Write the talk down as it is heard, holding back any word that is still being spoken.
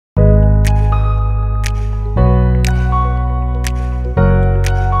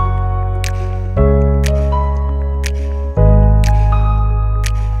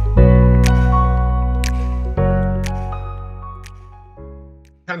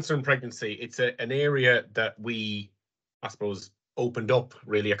cancer and pregnancy, it's an area that we, I suppose, opened up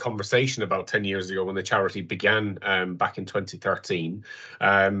really a conversation about 10 years ago when the charity began back in 2013,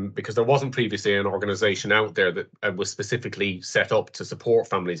 because there wasn't previously an organisation out there that was specifically set up to support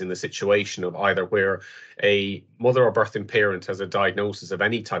families in the situation of either where a mother or birthing parent has a diagnosis of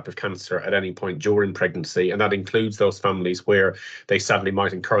any type of cancer at any point during pregnancy, and that includes those families where they sadly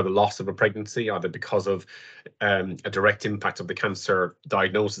might incur the loss of a pregnancy, either because of a direct impact of the cancer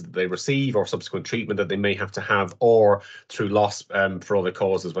diagnosis that they receive or subsequent treatment that they may have to have, or through loss for other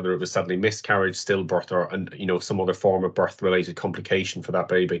causes, whether it was sadly miscarriage, stillbirth, or some other form of birth-related complication for that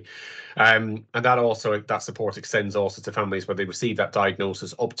baby. And that support extends also to families where they receive that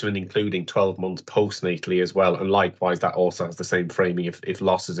diagnosis up to and including 12 months postnatally as well. And likewise, that also has the same framing if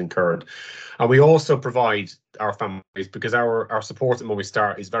loss is incurred. And we also provide our families, because our support when we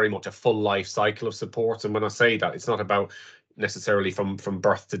start is very much a full life cycle of support. And when I say that, it's not about necessarily from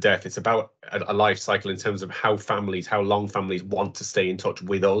birth to death. It's about a life cycle in terms of how long families want to stay in touch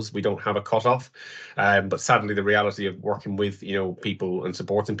with us. We don't have a cutoff, but sadly the reality of working with people and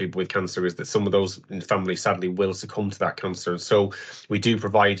supporting people with cancer is that some of those families sadly will succumb to that cancer. So we do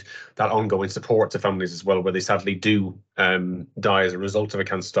provide that ongoing support to families as well, where they sadly do die as a result of a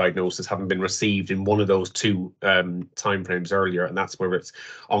cancer diagnosis having been received in one of those two timeframes earlier, and that's where it's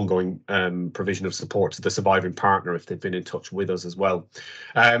ongoing provision of support to the surviving partner if they've been in touch with us as well.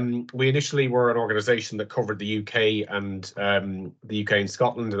 We initially were an organisation that covered the UK and and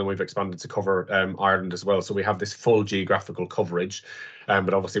Scotland, and then we've expanded to cover Ireland as well. So we have this full geographical coverage,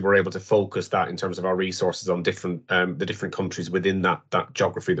 but obviously we're able to focus that in terms of our resources on the different countries within that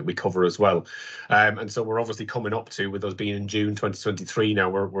geography that we cover as well. And so we're obviously coming up to, with us being in June 2023 now,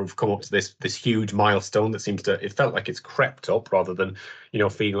 we've come up to this huge milestone that it felt like it's crept up rather than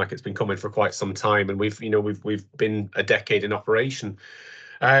feeling like it's been coming for quite some time. And we've been a decade in operation.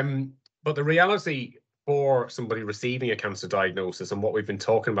 But the reality for somebody receiving a cancer diagnosis and what we've been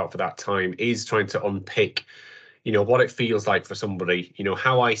talking about for that time is trying to unpick what it feels like for somebody,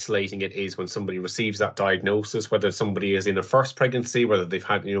 how isolating it is when somebody receives that diagnosis, whether somebody is in a first pregnancy, whether they've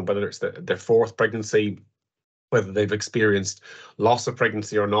had, whether it's their fourth pregnancy, whether they've experienced loss of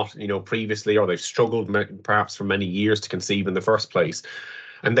pregnancy or not, previously, or they've struggled perhaps for many years to conceive in the first place.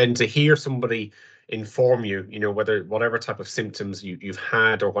 And then to hear somebody inform you, whatever type of symptoms you've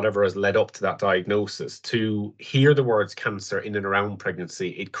had or whatever has led up to that diagnosis, to hear the words cancer in and around pregnancy,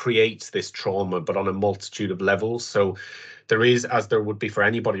 it creates this trauma, but on a multitude of levels. So there is, as there would be for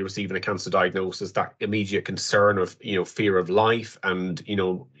anybody receiving a cancer diagnosis, that immediate concern of, fear of life and,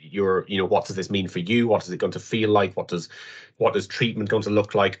 what does this mean for you? What is it going to feel like? What does treatment going to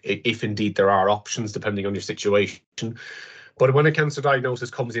look like, if indeed there are options, depending on your situation? But when a cancer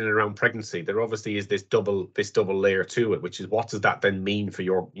diagnosis comes in and around pregnancy, there obviously is this double layer to it, which is, what does that then mean for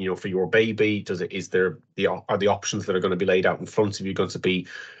your baby? Are the options that are going to be laid out in front of you going to be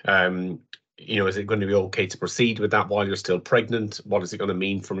is it going to be okay to proceed with that while you're still pregnant? What is it going to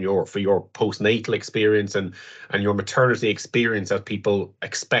mean for your postnatal experience and your maternity experience, as people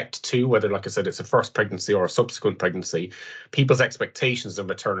expect to, whether, like I said, it's a first pregnancy or a subsequent pregnancy? People's expectations of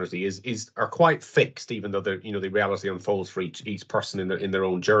maternity are quite fixed, even though the reality unfolds for each person in their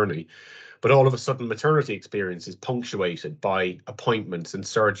own journey. But all of a sudden, maternity experience is punctuated by appointments and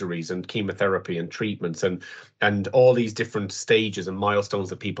surgeries and chemotherapy and treatments and all these different stages and milestones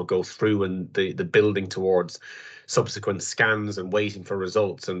that people go through, and the building towards subsequent scans and waiting for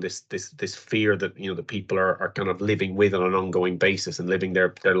results, and this fear that that people are kind of living with on an ongoing basis and living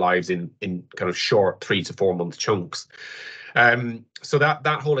their lives in kind of short 3 to 4 month chunks. So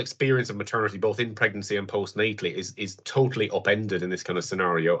that whole experience of maternity, both in pregnancy and postnatally, is totally upended in this kind of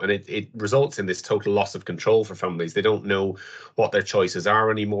scenario, and it results in this total loss of control for families. They don't know what their choices are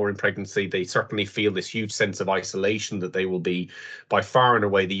anymore in pregnancy. They certainly feel this huge sense of isolation, that they will be by far and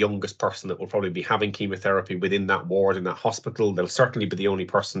away the youngest person that will probably be having chemotherapy within that ward in that hospital. They'll certainly be the only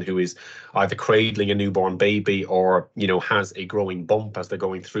person who is either cradling a newborn baby or has a growing bump as they're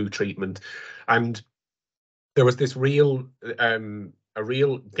going through treatment. And there was this a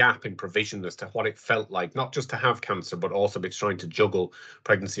real gap in provision as to what it felt like, not just to have cancer, but also be trying to juggle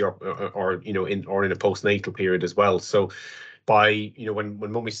pregnancy or in a postnatal period as well. So by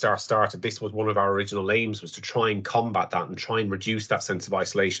when Mummy Star started, this was one of our original aims, was to try and combat that and try and reduce that sense of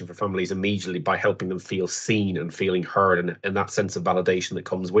isolation for families immediately by helping them feel seen and feeling heard, and that sense of validation that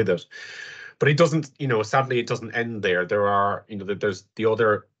comes with it. But it doesn't, sadly, it doesn't end there. There are, there's the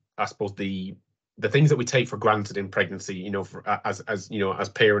other, I suppose, the the things that we take for granted in pregnancy, you know, as you know, as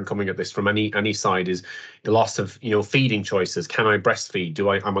parent coming at this from any side, is the loss of, you know, feeding choices. Can I breastfeed?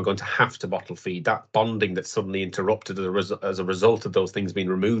 Am I going to have to bottle feed? That bonding that's suddenly interrupted as a result of those things being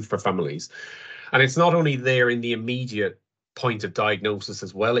removed for families. And it's not only there in the immediate point of diagnosis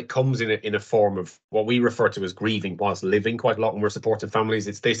as well. It comes in a form of what we refer to as grieving whilst living quite a lot when we're supporting families.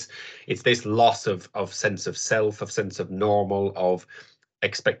 It's this loss of sense of self, of sense of normal, of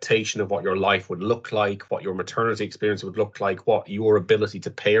expectation of what your life would look like, what your maternity experience would look like, what your ability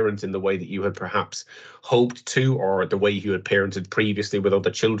to parent in the way that you had perhaps hoped to, or the way you had parented previously with other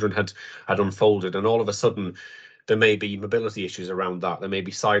children had unfolded. And all of a sudden, there may be mobility issues around that. There may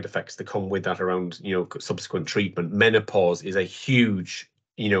be side effects that come with that around, you know, subsequent treatment. Menopause is a huge,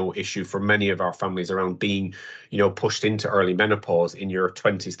 you know, issue for many of our families around being, you know, pushed into early menopause in your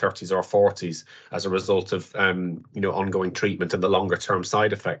 20s, 30s or 40s as a result of, you know, ongoing treatment and the longer term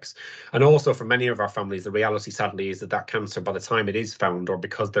side effects. And also for many of our families, the reality sadly is that that cancer, by the time it is found, or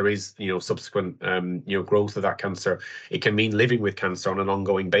because there is, you know, subsequent, you know, growth of that cancer, it can mean living with cancer on an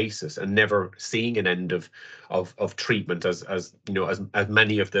ongoing basis and never seeing an end of treatment, as you know, as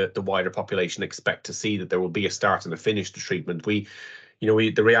many of the wider population expect to see, that there will be a start and a finish to treatment.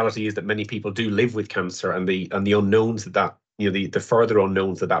 The reality is that many people do live with cancer, and the unknowns that you know, the further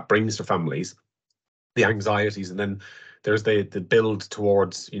unknowns that brings to families, the anxieties, and then there's the build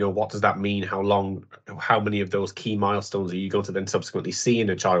towards, you know, what does that mean? How long, how many of those key milestones are you going to then subsequently see in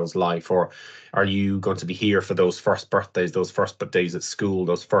a child's life? Or are you going to be here for those first birthdays, those first days at school,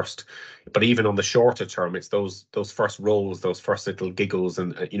 but even on the shorter term, it's those first roles, those first little giggles,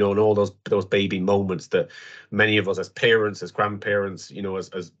 and you know, and all those baby moments that many of us as parents, as grandparents, you know,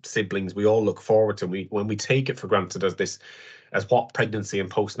 as siblings, we all look forward to. When we take it for granted as what pregnancy and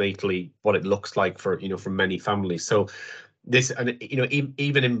postnatally, what it looks like for, you know, for many families. So this, and you know,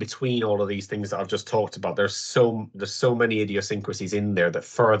 even in between all of these things that I've just talked about, there's so many idiosyncrasies in there that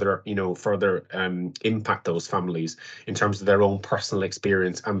further impact those families in terms of their own personal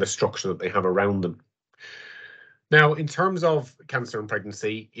experience and the structure that they have around them. Now, in terms of cancer and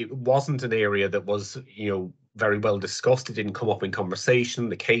pregnancy, it wasn't an area that was, you know, very well discussed. It didn't come up in conversation.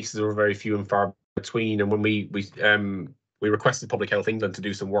 The cases were very few and far between. And when we requested Public Health England to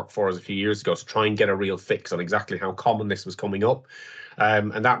do some work for us a few years ago to try and get a real fix on exactly how common this was coming up.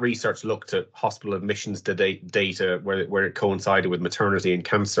 And that research looked at hospital admissions data where it coincided with maternity and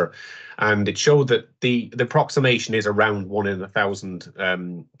cancer. And it showed that the approximation is around 1 in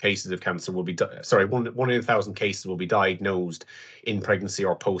 1,000 cases of cancer will be, one in 1,000 cases will be diagnosed in pregnancy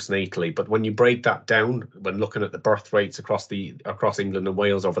or postnatally. But when you break that down, when looking at the birth rates across England and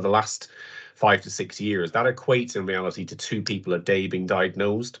Wales over the last 5 to 6 years, that equates in reality to 2 people a day being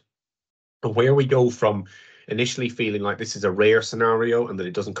diagnosed. And where we go from initially feeling like this is a rare scenario and that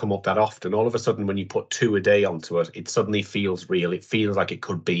it doesn't come up that often, all of a sudden when you put 2 a day onto it, it suddenly feels real. It feels like it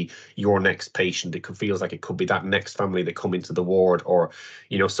could be your next patient. It feels like it could be that next family that come into the ward, or,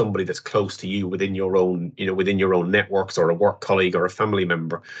 you know, somebody that's close to you within your own, you know, within your own networks, or a work colleague or a family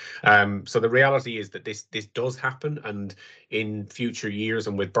member. So the reality is that this does happen, and in future years,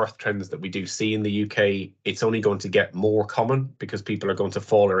 and with birth trends that we do see in the UK, it's only going to get more common, because people are going to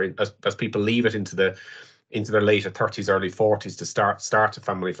fall, or as people leave it into their later 30s, early 40s to start a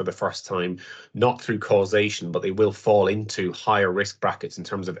family for the first time, not through causation, but they will fall into higher risk brackets in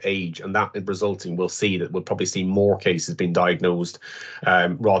terms of age, and that resulting, we'll probably see more cases being diagnosed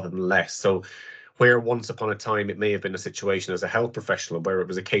rather than less. So where once upon a time it may have been a situation as a health professional where it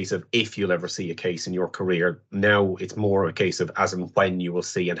was a case of if you'll ever see a case in your career, now it's more a case of as and when you will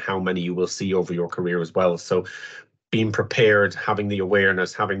see, and how many you will see over your career as well. So being prepared, having the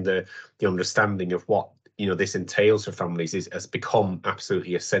awareness, having the understanding of what, you know, this entails for families has become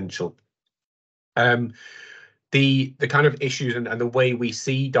absolutely essential. The kind of issues and the way we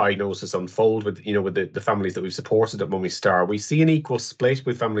see diagnosis unfold with, you know, with the families that we've supported at Mummy Star, we see an equal split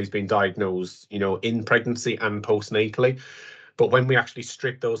with families being diagnosed, you know, in pregnancy and postnatally. But when we actually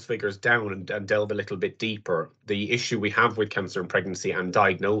strip those figures down and delve a little bit deeper, the issue we have with cancer and pregnancy and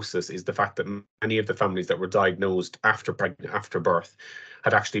diagnosis is the fact that many of the families that were diagnosed after birth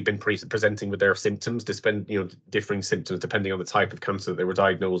had actually been presenting with their symptoms, differing symptoms depending on the type of cancer that they were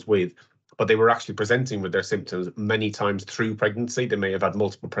diagnosed with. But they were actually presenting with their symptoms many times through pregnancy. They may have had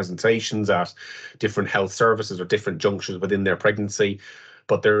multiple presentations at different health services or different junctures within their pregnancy.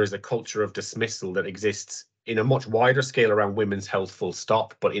 But there is a culture of dismissal that exists in a much wider scale around women's health, full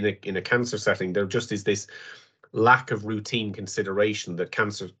stop. But in a cancer setting, there just is this lack of routine consideration that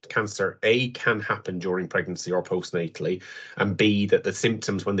cancer A, can happen during pregnancy or postnatally, and B, that the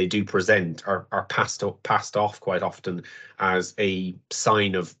symptoms when they do present are passed off quite often as a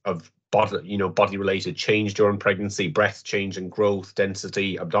sign of body related change during pregnancy, breast change and growth,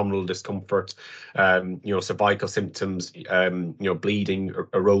 density, abdominal discomfort, cervical symptoms, bleeding,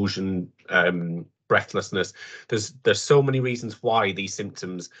 erosion, breathlessness. There's so many reasons why these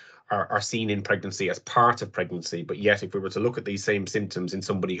symptoms are seen in pregnancy as part of pregnancy, but yet if we were to look at these same symptoms in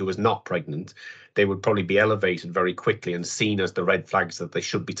somebody who is not pregnant, they would probably be elevated very quickly and seen as the red flags that they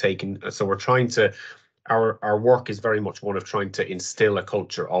should be taken. So we're trying to, our work is very much one of trying to instill a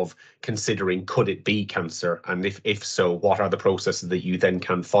culture of considering, could it be cancer? And if so, what are the processes that you then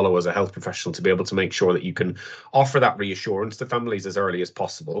can follow as a health professional to be able to make sure that you can offer that reassurance to families as early as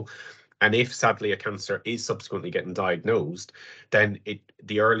possible? And if sadly a cancer is subsequently getting diagnosed, then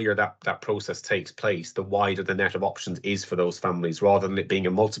the earlier that process takes place, the wider the net of options is for those families, rather than it being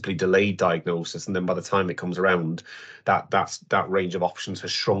a multiply delayed diagnosis. And then by the time it comes around, that range of options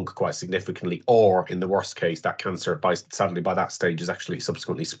has shrunk quite significantly. Or in the worst case, that cancer, sadly by that stage, is actually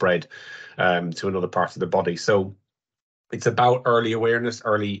subsequently spread to another part of the body. So it's about early awareness,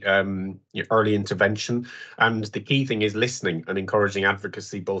 early intervention, and the key thing is listening and encouraging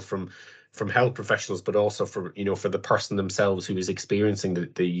advocacy, both from health professionals, but also for the person themselves who is experiencing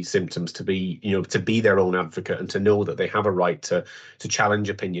the symptoms, to be their own advocate and to know that they have a right to challenge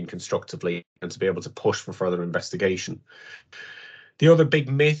opinion constructively and to be able to push for further investigation. The other big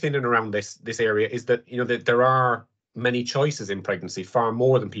myth in and around this area is that that there are many choices in pregnancy, far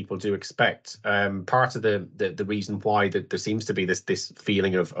more than people do expect. Part of the reason why that there seems to be this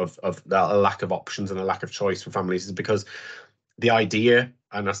feeling of a lack of options and a lack of choice for families is because the idea,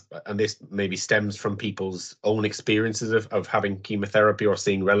 and this maybe stems from people's own experiences of having chemotherapy or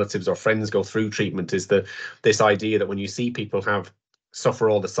seeing relatives or friends go through treatment, is this idea that when you see people suffer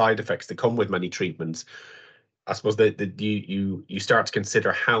all the side effects that come with many treatments, I suppose that you start to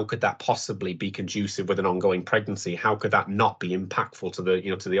consider, how could that possibly be conducive with an ongoing pregnancy? How could that not be impactful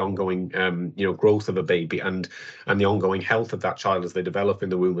to the ongoing growth of a baby and the ongoing health of that child as they develop in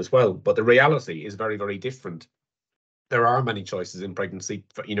the womb as well? But the reality is very, very different. There are many choices in pregnancy.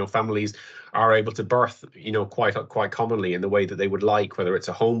 Families are able to birth, quite commonly in the way that they would like, whether it's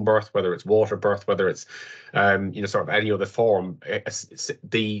a home birth, whether it's water birth, whether it's, sort of any other form.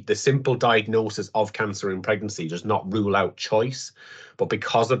 The simple diagnosis of cancer in pregnancy does not rule out choice, but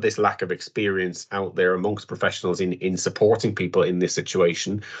because of this lack of experience out there amongst professionals in supporting people in this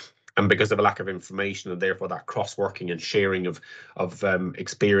situation, and because of a lack of information, and therefore that cross-working and sharing of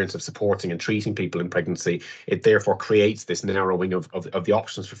experience of supporting and treating people in pregnancy, it therefore creates this narrowing of the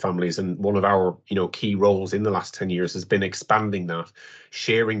options for families. And one of our key roles in the last 10 years has been expanding that,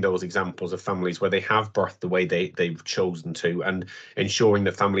 sharing those examples of families where they have birthed the way they've chosen to, and ensuring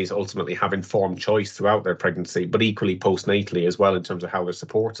that families ultimately have informed choice throughout their pregnancy, but equally postnatally as well, in terms of how they're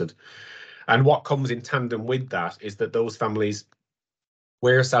supported. And what comes in tandem with that is that those families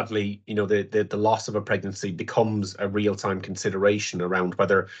where sadly, the loss of a pregnancy becomes a real-time consideration around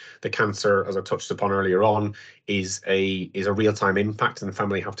whether the cancer, as I touched upon earlier on, is a real-time impact, and the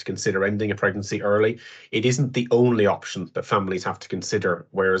family have to consider ending a pregnancy early. It isn't the only option that families have to consider,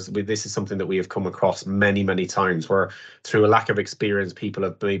 whereas this is something that we have come across many, many times, where through a lack of experience, people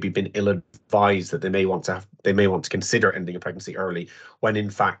have maybe been ill-advised that they may want to consider ending a pregnancy early, when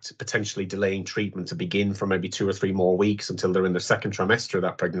in fact potentially delaying treatment to begin for maybe 2 or 3 more weeks until they're in the second trimester of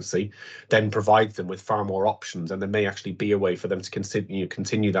that pregnancy then provides them with far more options, and there may actually be a way for them to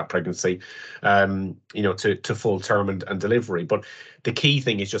continue that pregnancy to full term and delivery. But the key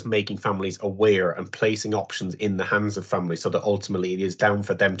thing is just making families aware and placing options in the hands of families, so that ultimately it is down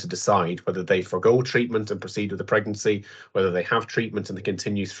for them to decide whether they forgo treatment and proceed with the pregnancy, whether they have treatment and they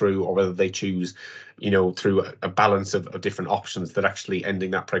continue through, or whether they choose through a balance of different options, that actually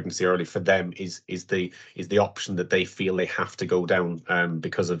ending that pregnancy early for them is the option that they feel they have to go down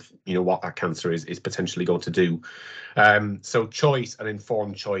because of what that cancer is potentially going to do. So choice and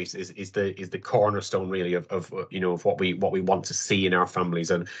informed choice is the cornerstone really of what we want to see in our families,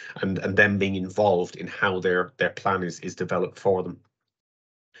 and them being involved in how their plan is developed for them.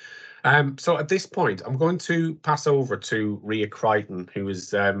 So at this point, I'm going to pass over to Rhea Crighton, who has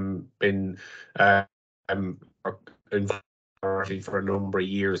been involved for a number of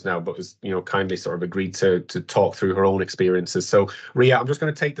years now, but has kindly sort of agreed to talk through her own experiences. So Rhea, I'm just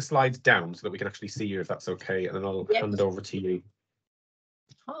going to take the slides down so that we can actually see you, if that's okay, and then I'll hand over to you.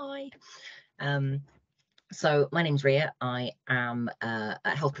 Hi. So my name's Rhea. I am a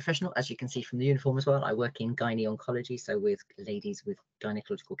health professional, as you can see from the uniform as well. I work in gynae oncology, so with ladies with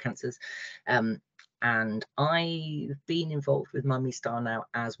gynecological cancers. And I've been involved with Mummy Star now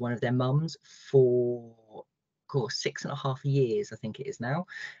as one of their mums for course, 6.5 years, I think it is now.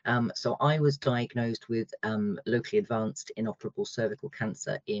 So I was diagnosed with locally advanced inoperable cervical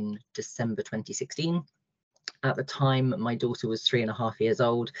cancer in December 2016. At the time, my daughter was 3.5 years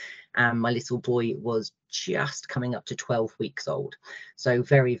old, and my little boy was just coming up to 12 weeks old. So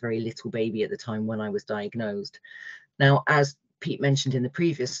very, very little baby at the time when I was diagnosed. Now, as Pete mentioned in the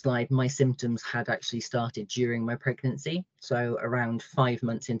previous slide, my symptoms had actually started during my pregnancy. So around 5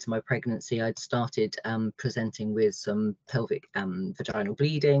 months into my pregnancy, I'd started presenting with some pelvic vaginal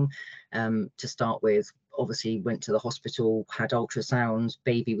bleeding. To start with, obviously went to the hospital, had ultrasounds,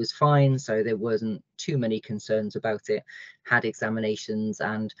 baby was fine, so there wasn't too many concerns about it. Had examinations,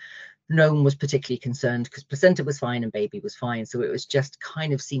 and no one was particularly concerned because placenta was fine and baby was fine. So it was just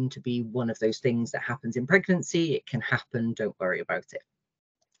kind of seemed to be one of those things that happens in pregnancy. It can happen, don't worry about it.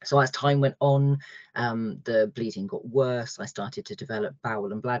 So as time went on, the bleeding got worse. I started to develop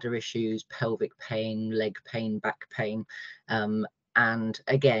bowel and bladder issues, pelvic pain, leg pain, back pain. And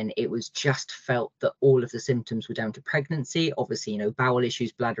again, it was just felt that all of the symptoms were down to pregnancy. Obviously, you know, bowel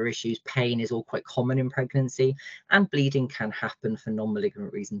issues, bladder issues, pain is all quite common in pregnancy, and bleeding can happen for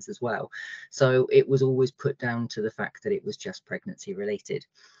non-malignant reasons as well. So it was always put down to the fact that it was just pregnancy related.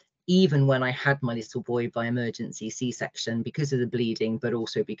 Even when I had my little boy by emergency C-section, because of the bleeding, but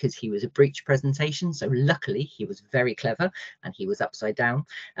also because he was a breech presentation. So luckily he was very clever and he was upside down.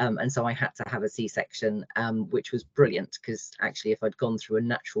 And so I had to have a C-section, which was brilliant, because actually if I'd gone through a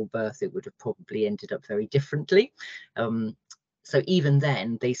natural birth, it would have probably ended up very differently. So even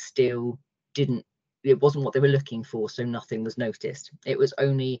then, they still didn't, it wasn't what they were looking for, so nothing was noticed. It was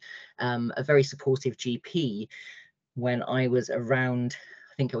only a very supportive GP when I was around,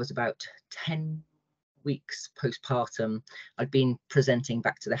 I think I was about 10 weeks postpartum. I'd been presenting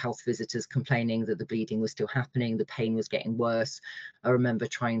back to the health visitors complaining that the bleeding was still happening, the pain was getting worse. I remember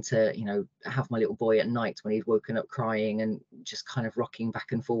trying to, you know, have my little boy at night when he'd woken up crying, and just kind of rocking back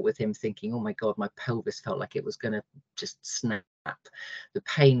and forth with him thinking, oh my God, my pelvis felt like it was going to just snap. The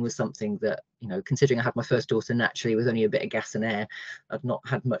pain was something that, you know, considering I had my first daughter naturally with only a bit of gas and air, I'd not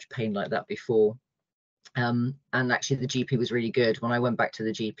had much pain like that before. And actually the GP was really good. When I went back to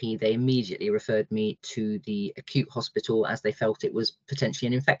the GP, they immediately referred me to the acute hospital, as they felt it was potentially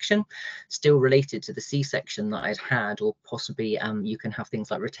an infection still related to the C-section that I'd had, or possibly you can have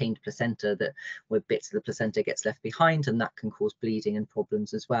things like retained placenta, that where bits of the placenta gets left behind, and that can cause bleeding and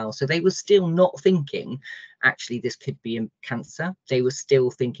problems as well. So they were still not thinking actually this could be a cancer. They were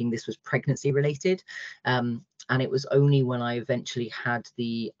still thinking this was pregnancy related. And it was only when I eventually had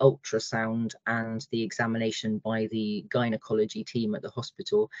the ultrasound and the examination by the gynecology team at the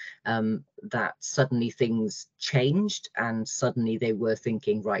hospital that suddenly things changed, and suddenly they were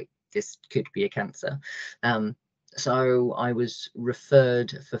thinking, right, this could be a cancer. So I was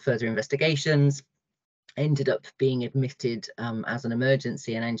referred for further investigations, ended up being admitted as an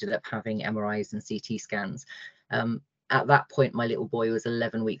emergency, and ended up having MRIs and CT scans. At that point, my little boy was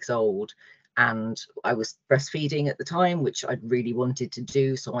 11 weeks old, and I was breastfeeding at the time, which I'd really wanted to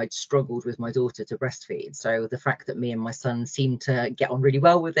do. So I'd struggled with my daughter to breastfeed. So the fact that me and my son seemed to get on really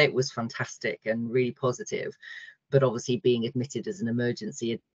well with it was fantastic and really positive. But obviously being admitted as an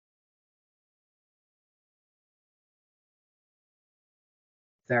emergency,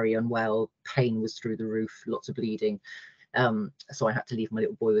 very unwell, pain was through the roof, lots of bleeding. So I had to leave my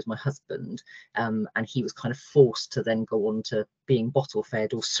little boy with my husband, and he was kind of forced to then go on to being bottle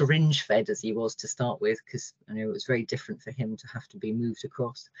fed, or syringe fed as he was to start with, because I know it was very different for him to have to be moved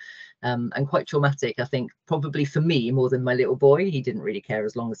across, and quite traumatic, I think, probably for me more than my little boy. He didn't really care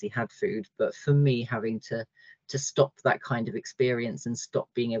as long as he had food, but for me, having to stop that kind of experience and stop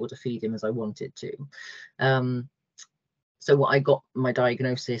being able to feed him as I wanted to. So I got my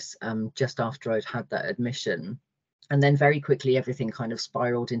diagnosis just after I'd had that admission. And then very quickly, everything kind of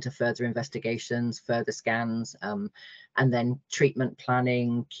spiraled into further investigations, further scans, and then treatment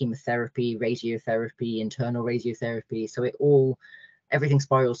planning, chemotherapy, radiotherapy, internal radiotherapy. So everything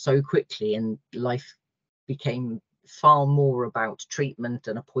spiraled so quickly, and life became far more about treatment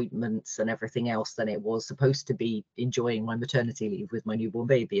and appointments and everything else than it was supposed to be enjoying my maternity leave with my newborn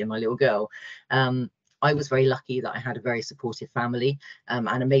baby and my little girl. I was very lucky that I had a very supportive family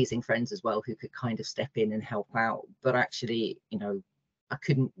and amazing friends as well, who could kind of step in and help out. But actually, you know, I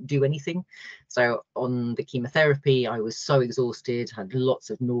couldn't do anything. So on the chemotherapy, I was so exhausted, had lots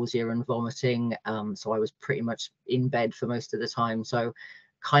of nausea and vomiting. So I was pretty much in bed for most of the time. So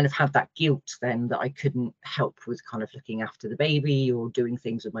kind of had that guilt then that I couldn't help with kind of looking after the baby or doing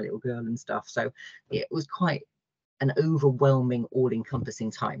things with my little girl and stuff. So it was quite an overwhelming,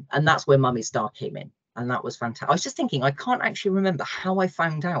 all-encompassing time. And that's where Mummy's Star came in. that was fantastic. I was just thinking, I can't actually remember how I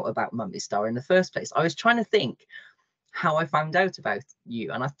found out about Mummy Star in the first place. I was trying to think how I found out about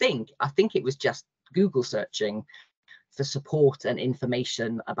you, and I think it was just Google searching for support and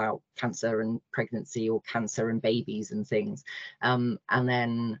information about cancer and pregnancy, or cancer and babies and things. And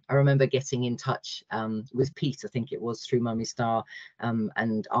then I remember getting in touch with Pete, I think it was through Mummy Star,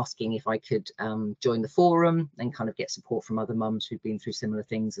 and asking if I could join the forum and kind of get support from other mums who'd been through similar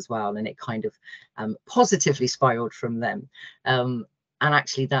things as well. And it kind of positively spiraled from them. And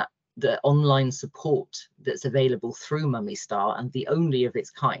actually the online support that's available through Mummy Star, and the only of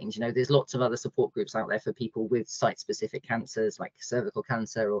its kind, you know, there's lots of other support groups out there for people with site-specific cancers like cervical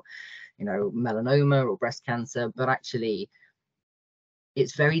cancer, or, you know, melanoma or breast cancer, but actually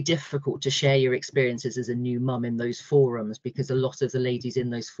it's very difficult to share your experiences as a new mum in those forums, because a lot of the ladies in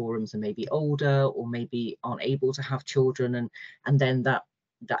those forums are maybe older, or maybe aren't able to have children, and then that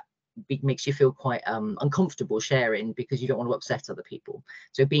makes you feel quite uncomfortable sharing, because you don't want to upset other people.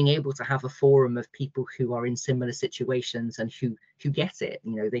 So being able to have a forum of people who are in similar situations and who get it,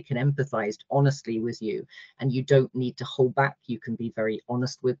 you know, they can empathize honestly with you, and you don't need to hold back. You can be very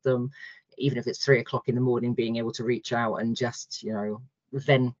honest with them, even if it's 3 o'clock in the morning, being able to reach out and just, you know,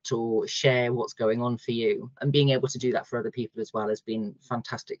 vent or share what's going on for you, and being able to do that for other people as well has been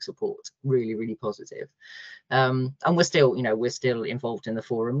fantastic support, really, really positive. And we're still, you know, we're still involved in the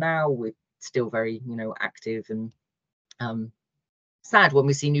forum now. We're still very, you know, active, and sad when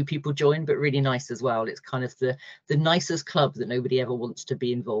we see new people join, but really nice as well. It's kind of the nicest club that nobody ever wants to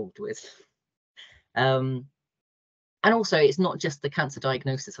be involved with. And also, it's not just the cancer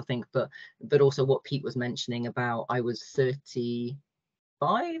diagnosis, I think, but also what Pete was mentioning about, I was 35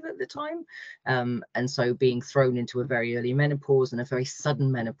 at the time, and so being thrown into a very early menopause, and a very sudden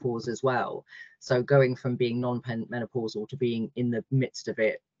menopause as well. So going from being non-menopausal to being in the midst of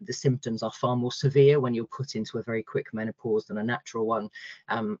it, the symptoms are far more severe when you're put into a very quick menopause than a natural one.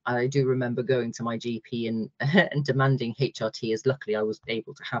 I do remember going to my GP and demanding HRT, as luckily I was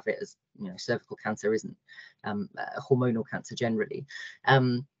able to have it, as, you know, cervical cancer isn't a hormonal cancer generally.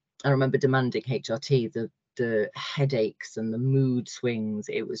 I remember demanding HRT. The headaches and the mood swings,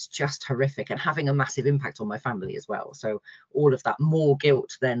 it was just horrific, and having a massive impact on my family as well. So all of that, more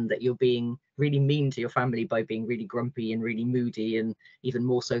guilt then that you're being really mean to your family by being really grumpy and really moody, and even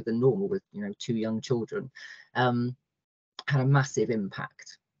more so than normal with, you know, 2 young children, had a massive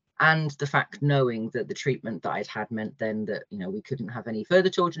impact. And the fact, knowing that the treatment that I'd had meant then that, you know, we couldn't have any further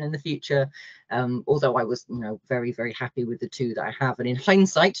children in the future, although I was, you know, very, very happy with the 2 that I have, and in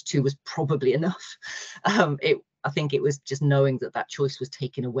hindsight 2 was probably enough. I think it was just knowing that that choice was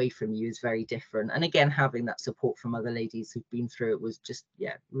taken away from you is very different. And again, having that support from other ladies who've been through it was just,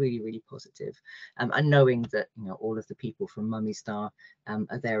 yeah, really, really positive. And knowing that, you know, all of the people from Mummy Star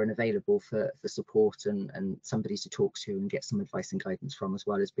are there and available for support, and somebody to talk to and get some advice and guidance from as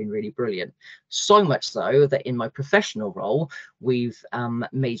well, has been really brilliant. So much so that in my professional role, we've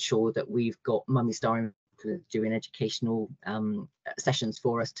made sure that we've got Mummy Star doing educational sessions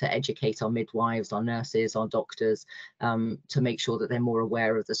for us to educate our midwives, our nurses, our doctors, to make sure that they're more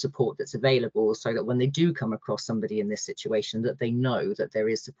aware of the support that's available, so that when they do come across somebody in this situation, that they know that there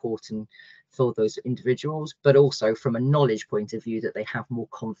is support for those individuals, but also from a knowledge point of view, that they have more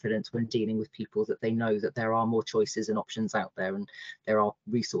confidence when dealing with people, that they know that there are more choices and options out there, and there are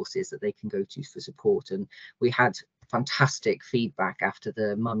resources that they can go to for support. And we had fantastic feedback after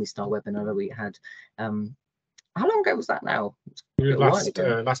the Mummy Star webinar that we had. How long ago was that now?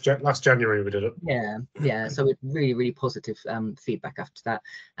 Last January we did it. Yeah. So it really, really positive feedback after that,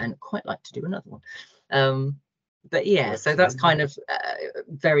 and quite like to do another one. But yeah, so that's kind of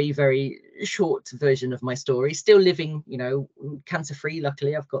very, very short version of my story. Still living, you know, cancer free.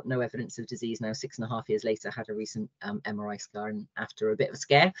 Luckily, I've got no evidence of disease now. 6.5 years later, had a recent MRI scan after a bit of a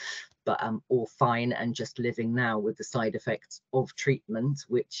scare, but all fine, and just living now with the side effects of treatment,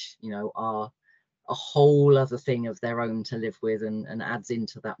 which, you know, are a whole other thing of their own to live with, and adds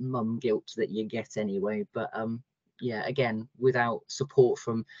into that mum guilt that you get anyway. But yeah, again, without support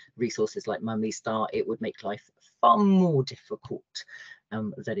from resources like Mummy Star, it would make life far more difficult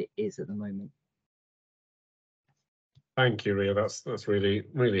than it is at the moment. Thank you, Rhea. That's really,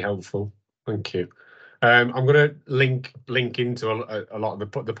 really helpful. Thank you. I'm going to link into a lot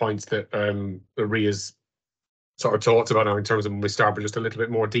of the points that Rhea's sort of talked about now in terms of Mummy Star, but just a little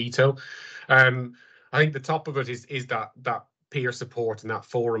bit more detail. I think the top of it is that peer support and that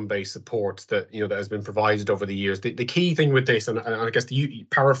forum-based support that, you know, that has been provided over the years. The key thing with this, and I guess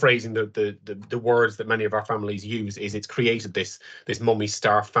paraphrasing the words that many of our families use, is it's created this Mummy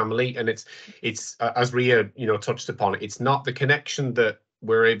Star family, and it's as Rhea, you know, touched upon, it's not the connection that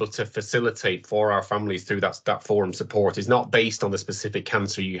we're able to facilitate for our families through that forum support is not based on the specific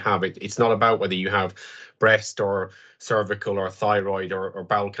cancer you have. It's not about whether you have breast or cervical or thyroid or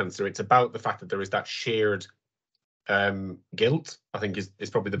bowel cancer. It's about the fact that there is that shared guilt, I think is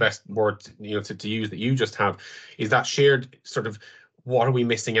probably the best word to use, that you just have, is that shared sort of, what are we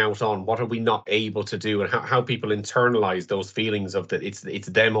missing out on, what are we not able to do, and how people internalize those feelings of that it's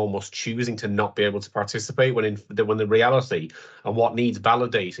them almost choosing to not be able to participate, when the reality and what needs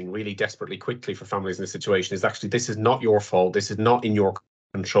validating really desperately quickly for families in this situation is actually, this is not your fault, this is not in your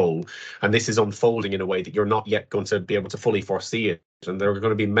control, and this is unfolding in a way that you're not yet going to be able to fully foresee it. And there are going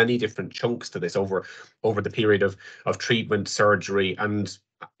to be many different chunks to this over the period of treatment, surgery, and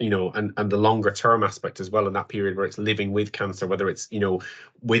and the longer term aspect as well, in that period where it's living with cancer, whether it's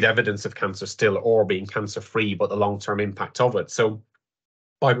with evidence of cancer still or being cancer free, but the long term impact of it. So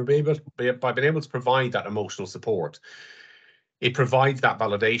by being able to provide that emotional support, it provides that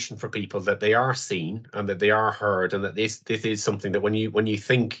validation for people that they are seen and that they are heard, and that this is something that when you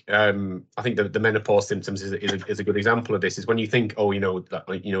think, I think that the menopause symptoms is a good example of this, is when you think, oh,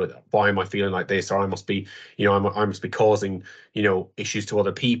 why am I feeling like this, or I must be, I must be causing, issues to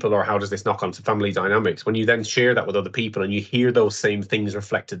other people, or how does this knock onto family dynamics? When you then share that with other people and you hear those same things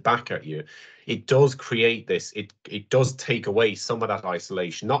reflected back at you, it does create this, it does take away some of that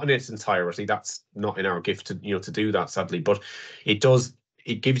isolation, not in its entirety, that's not in our gift to to do that, sadly, but it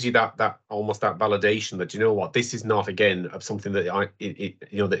gives you that almost that validation that, this is not, again, of something that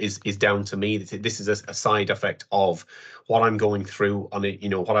that is down to me. This is a side effect of what I'm going through on it,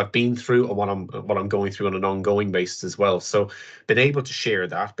 what I've been through, and what I'm going through on an ongoing basis as well. So been able to share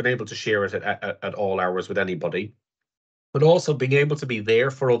that, been able to share it at all hours with anybody, but also being able to be there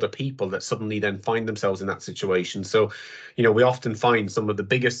for other people that suddenly then find themselves in that situation. So, we often find some of the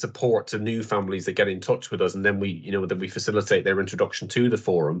biggest support to new families that get in touch with us, and then we facilitate their introduction to the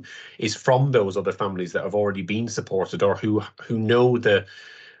forum, is from those other families that have already been supported, or who know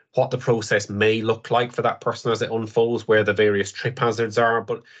what the process may look like for that person as it unfolds, where the various trip hazards are.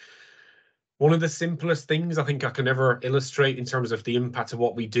 But one of the simplest things I think I can ever illustrate in terms of the impact of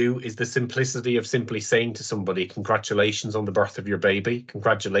what we do is the simplicity of simply saying to somebody, congratulations on the birth of your baby,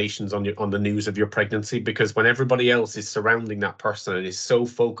 congratulations on the news of your pregnancy, because when everybody else is surrounding that person and is so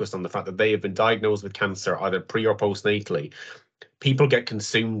focused on the fact that they have been diagnosed with cancer, either pre or postnatally, people get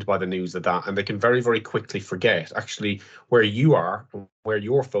consumed by the news of that, and they can very, very quickly forget actually where you are, where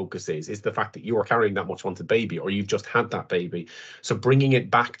your focus is the fact that you are carrying that much wanted baby, or you've just had that baby. So bringing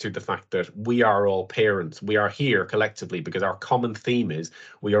it back to the fact that we are all parents, we are here collectively because our common theme is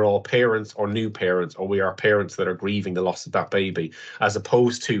we are all parents or new parents, or we are parents that are grieving the loss of that baby, as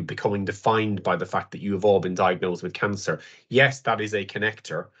opposed to becoming defined by the fact that you have all been diagnosed with cancer. Yes, that is a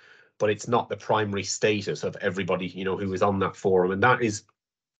connector, but it's not the primary status of everybody, who is on that forum. And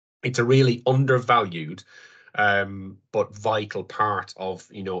it's a really undervalued but vital part of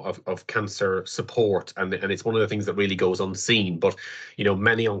of cancer support, and it's one of the things that really goes unseen. But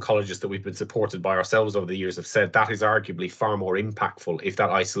many oncologists that we've been supported by ourselves over the years have said that is arguably far more impactful if that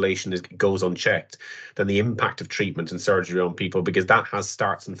isolation goes unchecked than the impact of treatment and surgery on people, because that has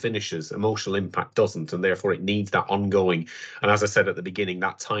starts and finishes. Emotional impact doesn't, and therefore it needs that ongoing, and as I said at the beginning,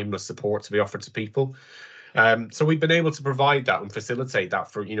 that timeless support to be offered to people. So we've been able to provide that and facilitate that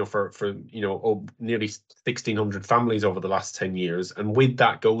for nearly 1,600 families over the last 10 years. And with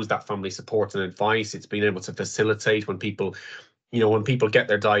that goes that family support and advice. It's been able to facilitate when people get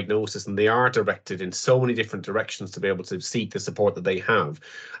their diagnosis and they are directed in so many different directions to be able to seek the support that they have.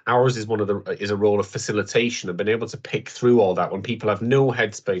 Ours is a role of facilitation, and being able to pick through all that when people have no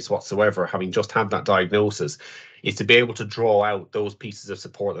headspace whatsoever, having just had that diagnosis, is to be able to draw out those pieces of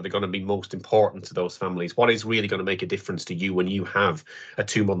support that are going to be most important to those families. What is really going to make a difference to you when you have a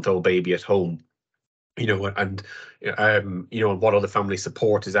 2-month-old baby at home? And what other family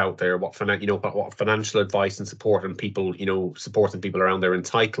support is out there, what financial advice and support, and people, supporting people around their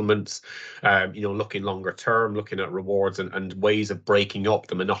entitlements, looking longer term, looking at rewards and ways of breaking up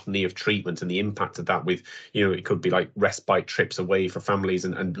the monotony of treatment and the impact of that with, it could be like respite trips away for families,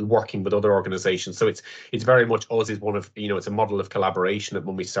 and working with other organizations. So it's very much us is one of, it's a model of collaboration at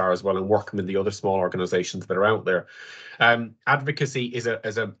Mummy Star as well, and working with the other small organizations that are out there. Advocacy is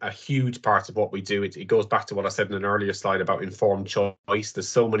a huge part of what we do. It goes back to what I said in an earlier slide about informed choice. There's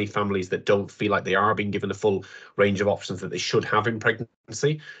so many families that don't feel like they are being given the full range of options that they should have in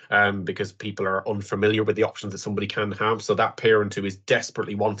pregnancy, because people are unfamiliar with the options that somebody can have. So that parent who is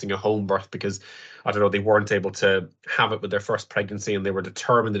desperately wanting a home birth because, I don't know, they weren't able to have it with their first pregnancy and they were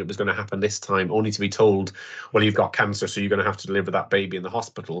determined that it was going to happen this time, only to be told, well, you've got cancer, so you're going to have to deliver that baby in the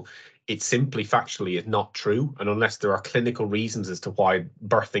hospital, it simply factually is not true. And unless there are clinical reasons as to why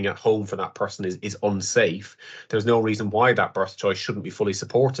birthing at home for that person is unsafe, there's no reason why that birth choice shouldn't be fully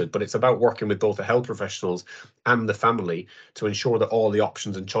supported. But it's about working with both the health professionals and the family to ensure that all the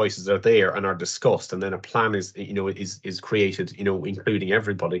options and choices are there and are discussed, and then a plan is created, including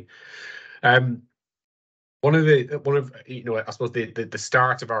everybody. One of I suppose the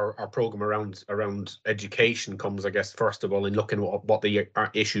start of our program around education comes, I guess, first of all, in looking at what the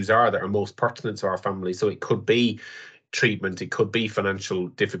issues are that are most pertinent to our family. So it could be treatment, it could be financial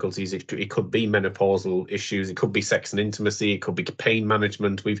difficulties, it could be menopausal issues, it could be sex and intimacy, it could be pain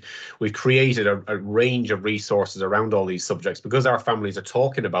management. We've created a range of resources around all these subjects because our families are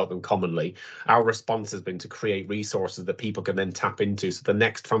talking about them commonly. Our response has been to create resources that people can then tap into, so the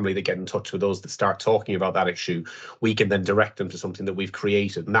next family that get in touch with us that start talking about that issue, we can then direct them to something that we've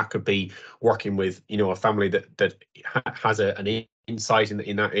created. And that could be working with a family that has an insight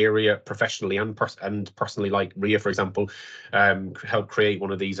in that area professionally and personally, like Rhea, for example, helped create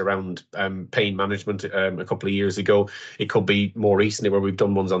one of these around pain management a couple of years ago. It could be more recently where we've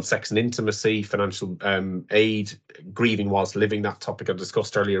done ones on sex and intimacy, financial aid, grieving whilst living, that topic I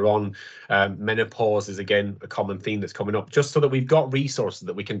discussed earlier on. Menopause is again a common theme that's coming up, just so that we've got resources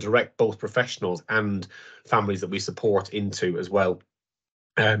that we can direct both professionals and families that we support into as well.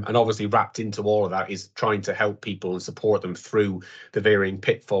 And obviously wrapped into all of that is trying to help people and support them through the varying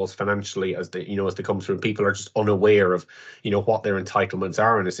pitfalls financially as they come through. And people are just unaware of, what their entitlements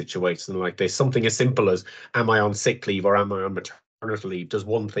are in a situation like this. Something as simple as, am I on sick leave or am I on maternity leave? Does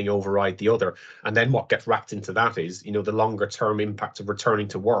one thing override the other? And then what gets wrapped into that is, the longer term impact of returning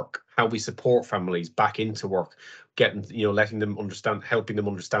to work, how we support families back into work, getting, letting them understand, helping them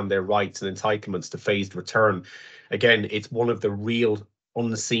understand their rights and entitlements to phased return. Again, it's one of the real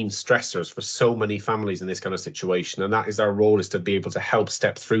unseen stressors for so many families in this kind of situation, and that is our role, is to be able to help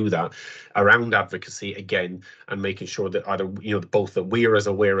step through that around advocacy again, and making sure that either both that we're as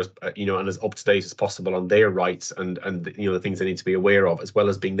aware as and as up to date as possible on their rights and the things they need to be aware of, as well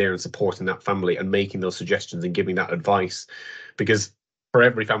as being there and supporting that family and making those suggestions and giving that advice. Because for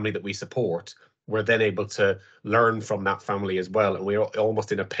every family that we support, we're then able to learn from that family as well, and we're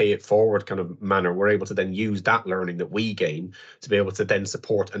almost in a pay it forward kind of manner. We're able to then use that learning that we gain to be able to then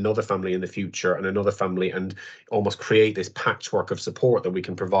support another family in the future and another family, and almost create this patchwork of support that we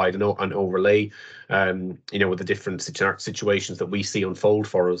can provide and overlay with the different situations that we see unfold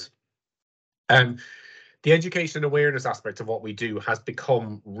for us. The education and awareness aspect of what we do has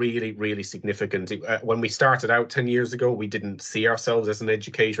become really, really significant. When we started out 10 years ago, we didn't see ourselves as an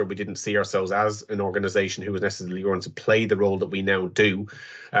educator. We didn't see ourselves as an organisation who was necessarily going to play the role that we now do.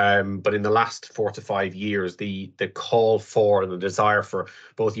 But in the last 4 to 5 years, the call for and the desire for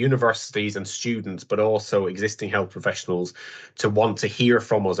both universities and students, but also existing health professionals, to want to hear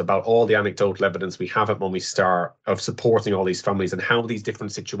from us about all the anecdotal evidence we have at When We Start of supporting all these families and how these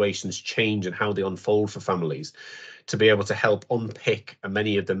different situations change and how they unfold for families, to be able to help unpick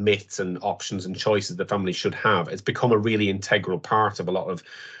many of the myths and options and choices that families should have. It's become a really integral part of a lot of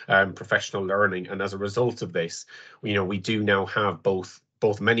professional learning. And as a result of this, we do now have both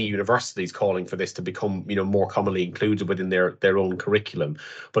many universities calling for this to become more commonly included within their own curriculum,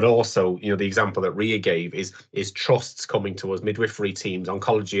 but also the example that Rhea gave is trusts coming to us, midwifery teams,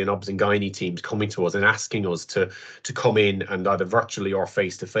 oncology and obs and gynae teams coming to us and asking us to come in and either virtually or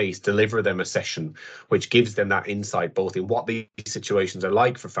face to face deliver them a session which gives them that insight both in what these situations are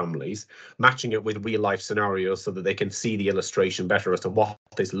like for families, matching it with real life scenarios so that they can see the illustration better as to what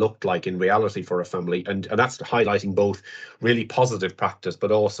this looked like in reality for a family, and that's highlighting both really positive practice, but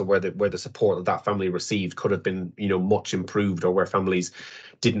also where the support that family received could have been much improved, or where families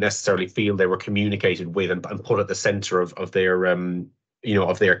didn't necessarily feel they were communicated with and put at the center of their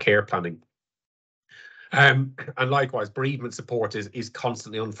of their care planning. And likewise, bereavement support is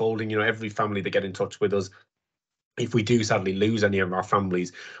constantly unfolding. Every family that get in touch with us, if we do sadly lose any of our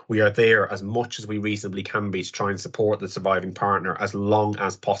families, we are there as much as we reasonably can be to try and support the surviving partner as long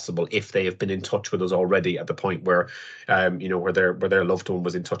as possible, if they have been in touch with us already at the point where where their loved one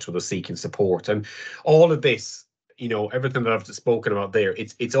was in touch with us seeking support. And all of this, everything that I've spoken about there,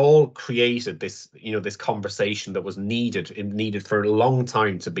 it's all created this this conversation that was needed for a long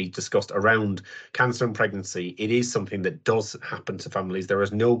time to be discussed around cancer and pregnancy. It is something that does happen to families. There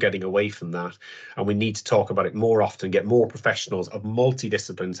is no getting away from that, and we need to talk about it more often, get more professionals of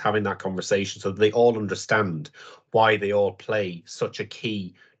multidisciplines having that conversation so that they all understand why they all play such a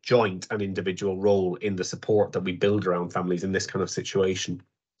key joint and individual role in the support that we build around families in this kind of situation.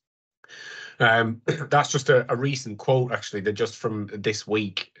 That's just a recent quote, actually, that just from this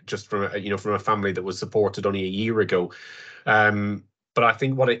week, just from from a family that was supported only a year ago. But I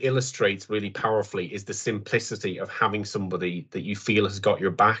think what it illustrates really powerfully is the simplicity of having somebody that you feel has got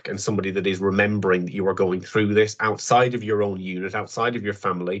your back, and somebody that is remembering that you are going through this outside of your own unit, outside of your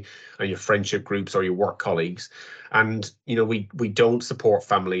family and your friendship groups or your work colleagues. And we don't support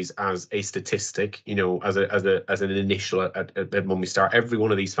families as a statistic, as an initial when we start. Every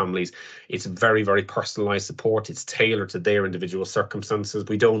one of these families, it's very, very personalized support. It's tailored to their individual circumstances.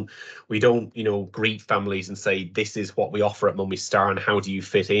 We don't greet families and say, this is what we offer at Mummy Star and how do you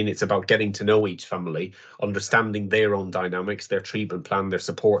fit in. It's about getting to know each family, understanding their own dynamics, their treatment plan, their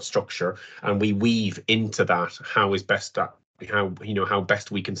support structure, and we weave into that how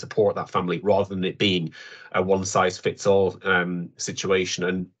best we can support that family, rather than it being a one size fits all situation.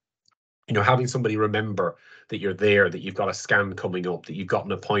 And having somebody remember that you're there, that you've got a scan coming up, that you've got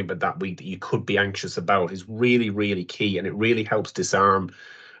an appointment that week that you could be anxious about, is really, really key. And it really helps disarm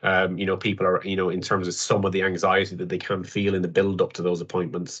people are, in terms of some of the anxiety that they can feel in the build up to those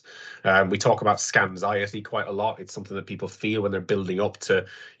appointments. We talk about scanxiety quite a lot. It's something that people feel when they're building up to,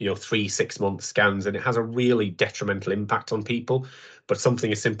 3-6 month scans, and it has a really detrimental impact on people. But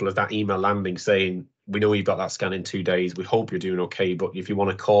something as simple as that email landing saying, we know you've got that scan in 2 days. We hope you're doing okay. But if you want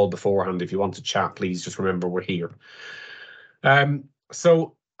to call beforehand, if you want to chat, please just remember we're here.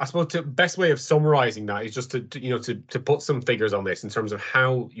 So I suppose the best way of summarising that is just to put some figures on this in terms of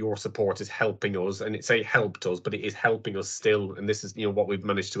how your support is helping us. And it's helped us, but it is helping us still. And this is what we've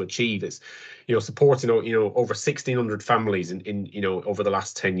managed to achieve is supporting over 1,600 families in over the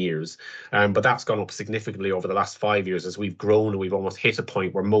last 10 years. But that's gone up significantly over the last 5 years as we've grown, and we've almost hit a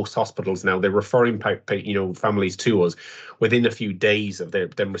point where most hospitals now, they're referring families to us within a few days of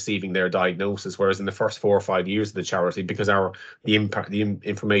them receiving their diagnosis. Whereas in the first 4 or 5 years of the charity, because the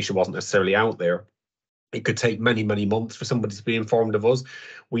information wasn't necessarily out there, it could take many, many months for somebody to be informed of us.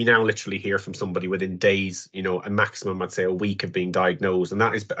 We now literally hear from somebody within days, a maximum, I'd say, a week of being diagnosed. And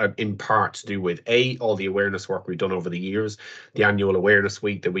that is in part to do with all the awareness work we've done over the years, the annual awareness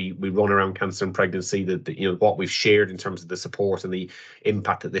week that we run around cancer and pregnancy, that what we've shared in terms of the support and the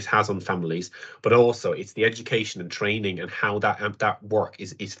impact that this has on families. But also it's the education and training and how that work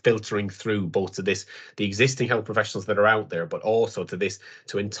is filtering through both to the existing health professionals that are out there, but also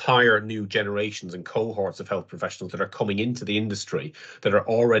to entire new generations and cohorts of health professionals that are coming into the industry that are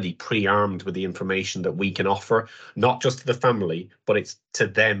already pre-armed with the information that we can offer, not just to the family, but it's to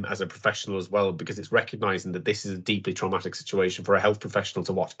them as a professional as well, because it's recognizing that this is a deeply traumatic situation for a health professional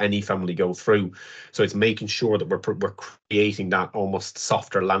to watch any family go through. So it's making sure that we're creating that almost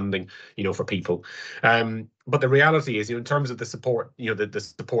softer landing, for people. But the reality is, in terms of the support,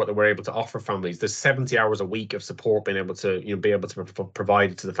 the support that we're able to offer families, there's 70 hours a week of support being able to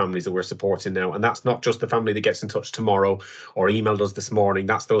provide to the families that we're supporting now. And that's not just the family that gets in touch tomorrow or emailed us this morning.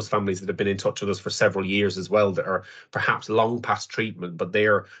 That's those families that have been in touch with us for several years as well, that are perhaps long past treatment, but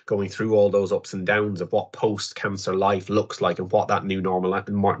they're going through all those ups and downs of what post-cancer life looks like and what that new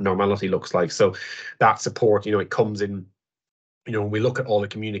normality looks like. So that support, it comes in. When we look at all the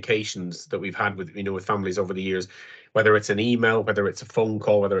communications that we've had with, with families over the years, whether it's an email, whether it's a phone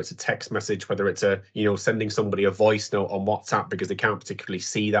call, whether it's a text message, whether it's sending somebody a voice note on WhatsApp because they can't particularly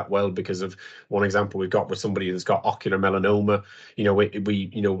see that well because of one example we've got with somebody that's got ocular melanoma,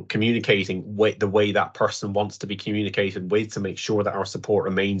 we communicating the way that person wants to be communicated with, to make sure that our support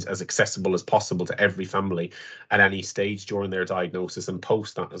remains as accessible as possible to every family at any stage during their diagnosis and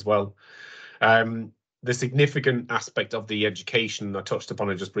post that as well. The significant aspect of the education, I touched upon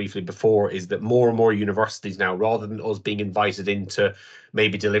it just briefly before, is that more and more universities now, rather than us being invited in to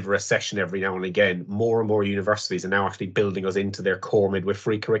maybe deliver a session every now and again, more and more universities are now actually building us into their core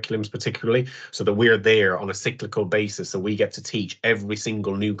midwifery curriculums, particularly, so that we're there on a cyclical basis. So we get to teach every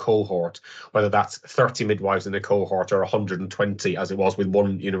single new cohort, whether that's 30 midwives in a cohort or 120, as it was with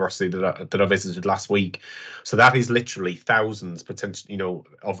one university that I visited last week. So that is literally thousands, potentially,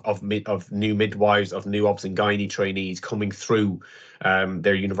 of new midwives, of new obs and gynae trainees coming through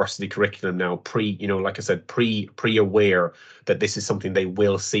their university curriculum now, like I said, pre-aware that this is something they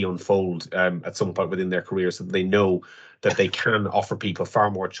will see unfold at some point within their career, so that they know that they can offer people far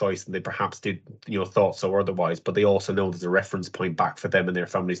more choice than they perhaps did, thought so otherwise. But they also know there's a reference point back for them and their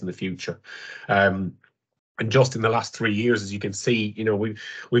families in the future. And just in the last 3 years, as you can see,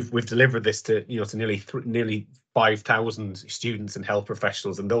 we've delivered this to to nearly 5,000 students and health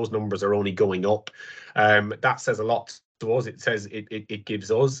professionals, and those numbers are only going up. That says a lot to us. It says it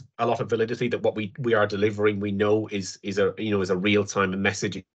gives us a lot of validity that what we are delivering, we know is a real time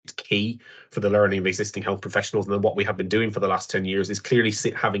message. key for the learning of existing health professionals, and then what we have been doing for the last 10 years is clearly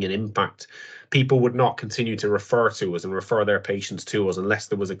having an impact. People would not continue to refer to us and refer their patients to us unless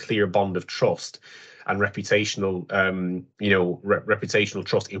there was a clear bond of trust and reputational, reputational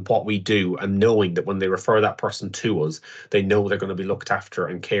trust in what we do, and knowing that when they refer that person to us, they know they're going to be looked after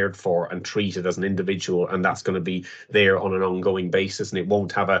and cared for and treated as an individual, and that's going to be there on an ongoing basis, and it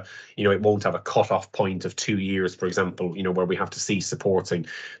won't have a, it won't have a cut-off point of 2 years, for example, where we have to cease supporting.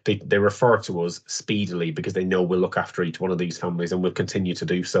 They refer to us speedily because they know we'll look after each one of these families, and we'll continue to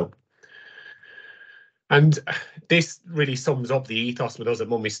do so. And this really sums up the ethos with us at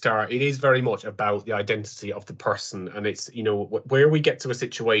Mummy Star. It is very much about the identity of the person, and it's, where we get to a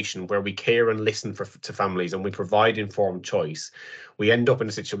situation where we care and listen to families and we provide informed choice, we end up in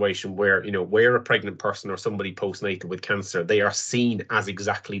a situation where, where a pregnant person or somebody postnatal with cancer, they are seen as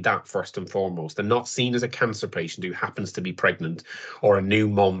exactly that first and foremost. They're not seen as a cancer patient who happens to be pregnant or a new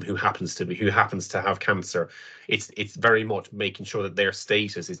mum who happens to have cancer. It's very much making sure that their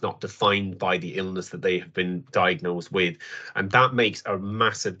status is not defined by the illness that they have been diagnosed with. And that makes a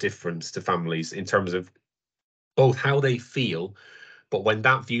massive difference to families in terms of both how they feel, but when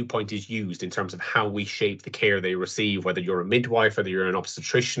that viewpoint is used in terms of how we shape the care they receive, whether you're a midwife, whether you're an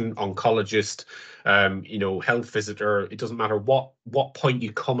obstetrician, oncologist, health visitor, it doesn't matter what point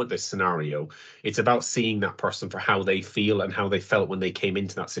you come at this scenario, it's about seeing that person for how they feel and how they felt when they came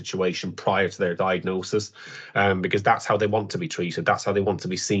into that situation prior to their diagnosis, because that's how they want to be treated. That's how they want to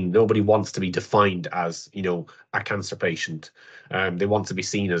be seen. Nobody wants to be defined as, a cancer patient. They want to be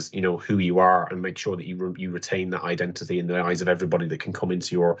seen as, who you are, and make sure that you retain that identity in the eyes of everybody that can come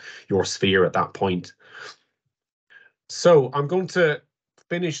into your sphere at that point. So I'm going to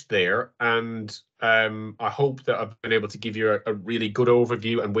finish there, and I hope that I've been able to give you a really good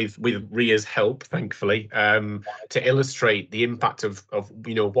overview, and with Rhea's help, thankfully, to illustrate the impact of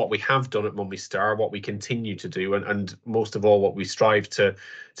what we have done at Mummy Star, what we continue to do, and most of all what we strive to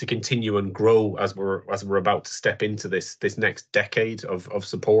continue and grow as we're about to step into this next decade of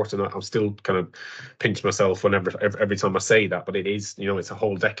support. And I'm still kind of pinch myself every time I say that, but it is, it's a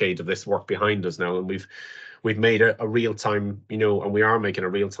whole decade of this work behind us now, and we've made a real-time, and we are making a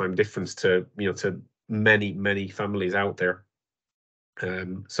real-time difference to many families out there.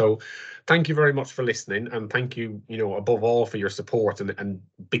 So thank you very much for listening, and thank you, above all, for your support and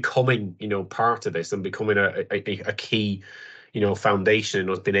becoming, part of this, and becoming a key, foundation, and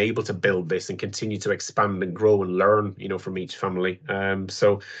us being able to build this and continue to expand and grow and learn, from each family.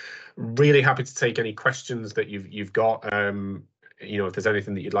 So really happy to take any questions that you've got. If there's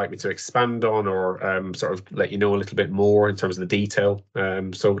anything that you'd like me to expand on, or sort of let you know a little bit more in terms of the detail.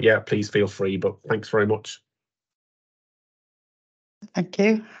 So yeah, please feel free, but thanks very much. Thank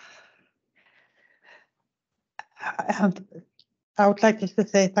you. I would like just to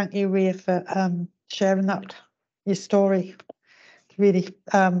say thank you, Rhea, for sharing your story. Really,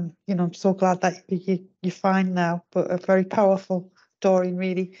 I'm so glad that you're fine now, but a very powerful story and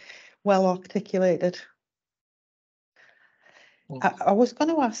really well articulated. I was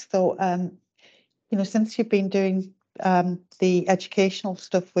going to ask though, since you've been doing the educational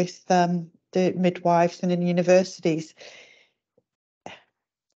stuff with the midwives and in universities,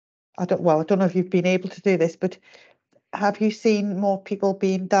 I don't know if you've been able to do this, but have you seen more people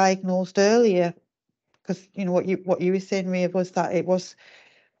being diagnosed earlier? Because what you were saying, Rhea, was that it was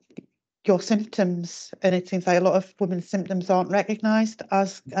your symptoms, and it seems like a lot of women's symptoms aren't recognised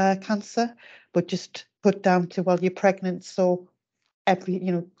as cancer, but just put down to, well, you're pregnant, so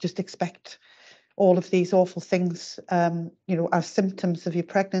just expect all of these awful things, as symptoms of your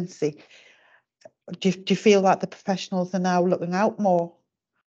pregnancy. Do you feel that the professionals are now looking out more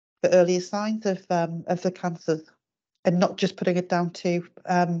for earlier signs of the cancer, and not just putting it down to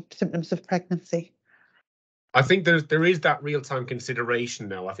symptoms of pregnancy? I think there is that real-time consideration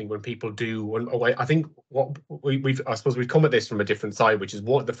now. I think when people do, I think what I suppose we've come at this from a different side, which is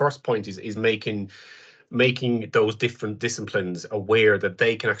what the first point is making those different disciplines aware that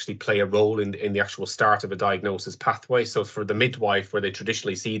they can actually play a role in the actual start of a diagnosis pathway. So for the midwife, where they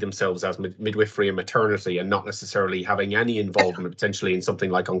traditionally see themselves as midwifery and maternity, and not necessarily having any involvement potentially in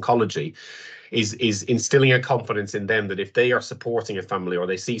something like oncology, is instilling a confidence in them that if they are supporting a family, or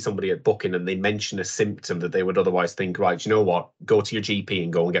they see somebody at booking and they mention a symptom that they would otherwise think, right, you know what, go to your GP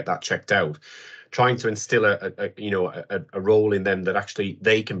and go and get that checked out, trying to instill a role in them that actually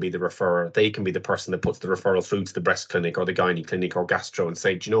they can be the referrer, they can be the person that puts the referral through to the breast clinic or the gynae clinic or gastro and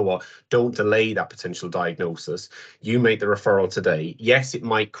say, do you know what, don't delay that potential diagnosis. You make the referral today. Yes, it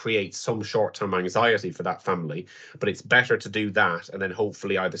might create some short-term anxiety for that family, but it's better to do that and then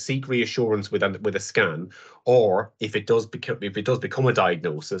hopefully either seek reassurance with a scan, or if it does become a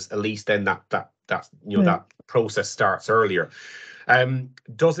diagnosis, at least then that that process starts earlier.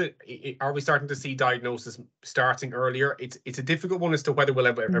 Are we starting to see diagnosis starting earlier? It's a difficult one as to whether we'll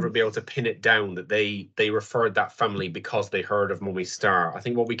ever be able to pin it down that they referred that family because they heard of Mummy Star. I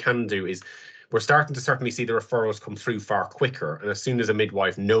think what we can do is we're starting to certainly see the referrals come through far quicker. And as soon as a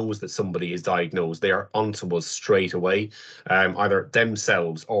midwife knows that somebody is diagnosed, they are onto us straight away. Either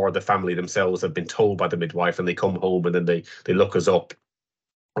themselves or the family themselves have been told by the midwife, and they come home and then they look us up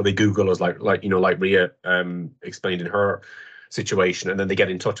or they Google us like Rhea explained in her situation, and then they get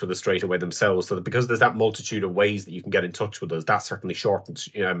in touch with us straight away themselves. So that because there's that multitude of ways that you can get in touch with us, that certainly shortens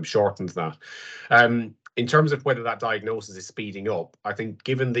that. In terms of whether that diagnosis is speeding up, I think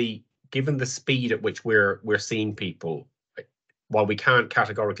given the speed at which we're seeing people, while we can't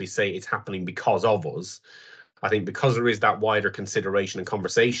categorically say it's happening because of us, I think because there is that wider consideration and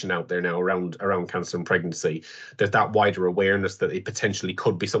conversation out there now around cancer and pregnancy, there's that wider awareness that it potentially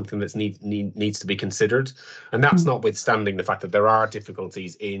could be something that needs to be considered. And that's notwithstanding the fact that there are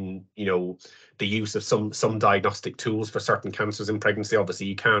difficulties in, the use of some diagnostic tools for certain cancers in pregnancy. Obviously,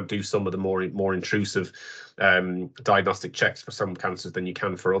 you can't do some of the more intrusive diagnostic checks for some cancers than you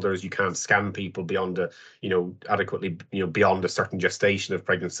can for others. You can't scan people beyond adequately beyond a certain gestation of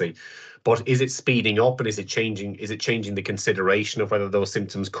pregnancy. But is it speeding up, and is it changing the consideration of whether those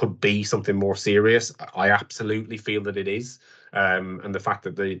symptoms could be something more serious? I absolutely feel that it is. And the fact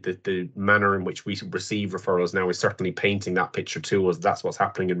that the manner in which we receive referrals now is certainly painting that picture to us. That's what's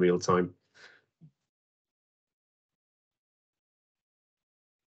happening in real time.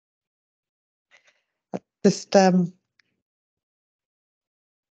 Just thanks.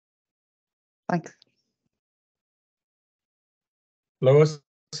 Lois?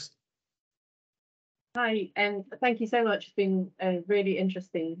 Hi, and thank you so much. It's been really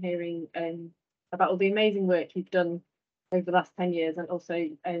interesting hearing about all the amazing work you've done over the last 10 years, and also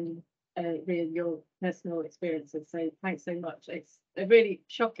Rhea, your personal experiences. So thanks so much. It's really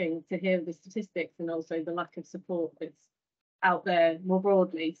shocking to hear the statistics and also the lack of support that's out there more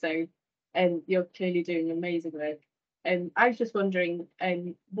broadly. So you're clearly doing amazing work. And I was just wondering,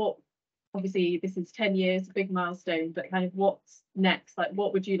 what, obviously this is 10 years, a big milestone, but kind of what's next? Like,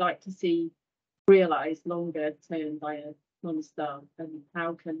 what would you like to see realised longer term via Mummy Star, and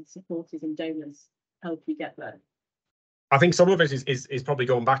how can supporters and donors help you get there? I think some of it is probably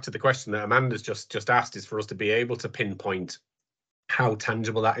going back to the question that Amanda's just asked, is for us to be able to pinpoint how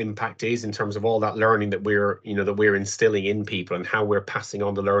tangible that impact is in terms of all that learning that we're instilling in people, and how we're passing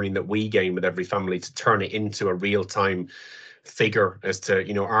on the learning that we gain with every family to turn it into a real-time figure as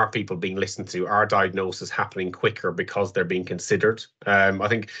to, are people being listened to, are diagnoses happening quicker because they're being considered. I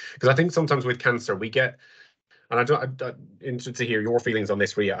think sometimes with cancer we get, and I'm interested to hear your feelings on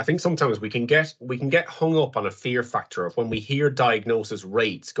this, Rhea. I think sometimes we can get hung up on a fear factor of when we hear diagnosis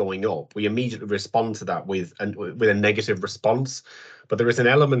rates going up, we immediately respond to that with a negative response. But there is an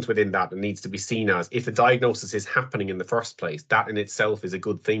element within that needs to be seen as, if the diagnosis is happening in the first place, that in itself is a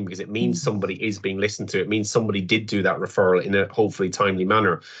good thing, because it means somebody is being listened to. It means somebody did do that referral in a hopefully timely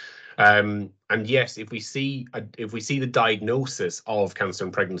manner. And yes, if we see the diagnosis of cancer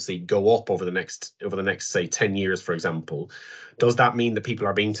and pregnancy go up over the next say 10 years, for example, does that mean that people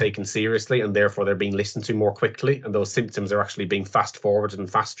are being taken seriously and therefore they're being listened to more quickly, and those symptoms are actually being fast forwarded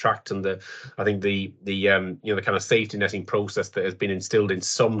and fast tracked? And I think the kind of safety netting process that has been instilled in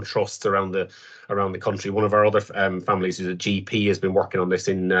some trusts around the country. One of our other families, who's a GP, has been working on this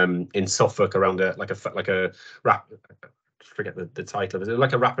in Suffolk around forget the title of it,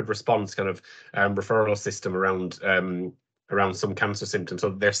 like a rapid response kind of referral system around some cancer symptoms, so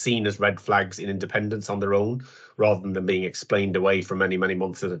they're seen as red flags in independence on their own, rather than them being explained away for many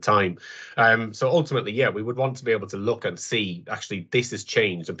months at a time. So ultimately, yeah, we would want to be able to look and see, actually, this has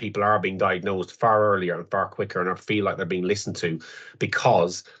changed and people are being diagnosed far earlier and far quicker, and I feel like they're being listened to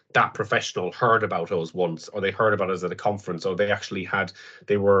because that professional heard about us once, or they heard about us at a conference, or they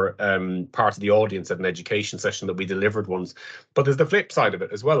were part of the audience at an education session that we delivered once. But there's the flip side of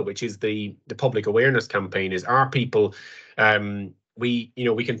it as well, which is the public awareness campaign. Is, are people we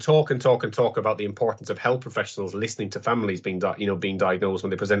can talk about the importance of health professionals listening to families being diagnosed when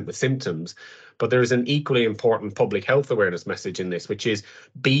they present with symptoms, but there is an equally important public health awareness message in this, which is,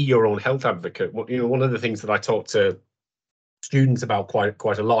 be your own health advocate. One of the things that I talk to students about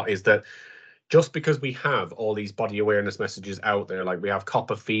quite a lot is that just because we have all these body awareness messages out there, like we have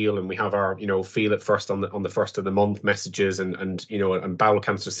Copper Feel, and we have our, feel it first on the first of the month messages, and bowel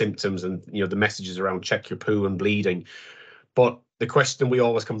cancer symptoms, and the messages around check your poo and bleeding. But the question we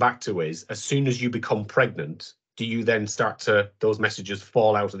always come back to is, as soon as you become pregnant, do you then those messages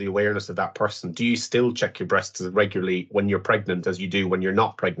fall out of the awareness of that person? Do you still check your breasts as regularly when you're pregnant as you do when you're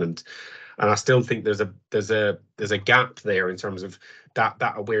not pregnant? And I still think there's a gap there in terms of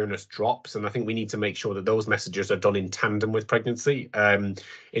that awareness drops. And I think we need to make sure that those messages are done in tandem with pregnancy.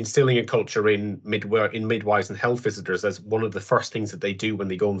 Instilling a culture in midwives and health visitors as one of the first things that they do when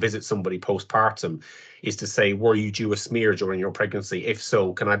they go and visit somebody postpartum is to say, were you due a smear during your pregnancy? If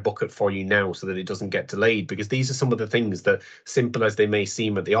so, can I book it for you now so that it doesn't get delayed? Because these are some of the things that, simple as they may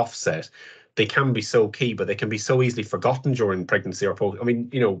seem at the offset, they can be so key, but they can be so easily forgotten during pregnancy or post. I mean,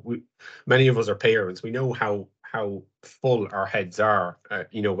 many of us are parents. We know how full our heads are,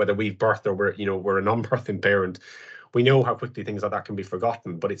 whether we've birthed or we're a non-birthing parent. We know how quickly things like that can be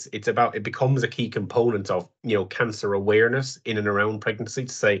forgotten, but it becomes a key component of, cancer awareness in and around pregnancy,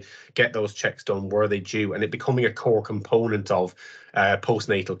 to say, get those checks done, were they due? And it becoming a core component of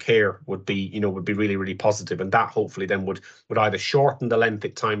postnatal care would be really, really positive. And that hopefully then would either shorten the length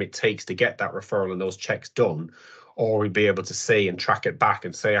of time it takes to get that referral and those checks done, or we'd be able to say and track it back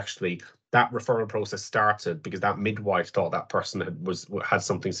and say, actually, that referral process started because that midwife thought that person had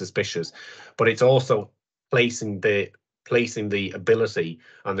something suspicious. But it's also placing the ability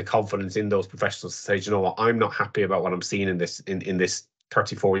and the confidence in those professionals to say, you know what, I'm not happy about what I'm seeing in this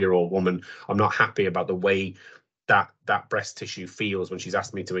 34-year-old woman. I'm not happy about the way that breast tissue feels when she's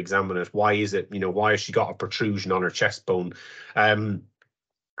asked me to examine it. Why is it, why has she got a protrusion on her chest bone?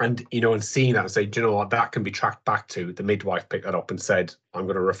 And seeing that and say, do you know what, that can be tracked back to the midwife, picked that up and said, I'm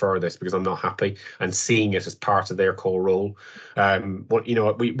going to refer this because I'm not happy, and seeing it as part of their core role. But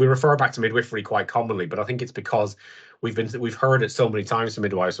we refer back to midwifery quite commonly, but I think it's because we've heard it so many times from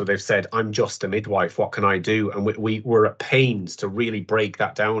midwives where they've said, I'm just a midwife, what can I do? And we're at pains to really break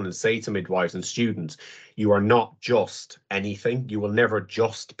that down and say to midwives and students, you are not just anything. You will never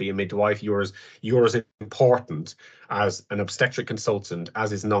just be a midwife. You're as important as an obstetric consultant,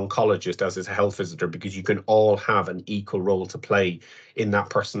 as is an oncologist, as is a health visitor, because you can all have an equal role to play in that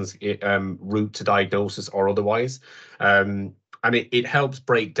person's route to diagnosis or otherwise. And it helps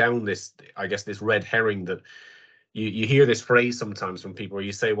break down this red herring that you hear this phrase sometimes from people where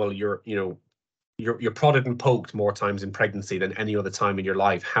you say, well, you're prodded and poked more times in pregnancy than any other time in your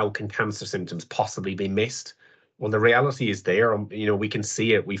life. How can cancer symptoms possibly be missed? Well, the reality is there. We can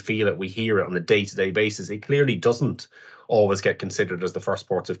see it, we feel it, we hear it on a day-to-day basis. It clearly doesn't always get considered as the first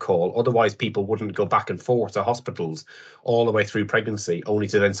port of call. Otherwise, people wouldn't go back and forth to hospitals all the way through pregnancy, only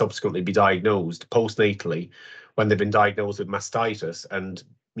to then subsequently be diagnosed postnatally when they've been diagnosed with mastitis and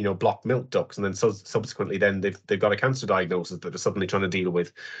blocked milk ducts, and then subsequently then they've got a cancer diagnosis that they're suddenly trying to deal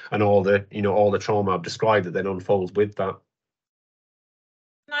with, and all the trauma I've described that then unfolds with that.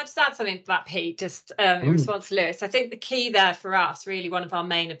 Can I just add something to that, Pete, just in response to Lewis? I think the key there for us, really one of our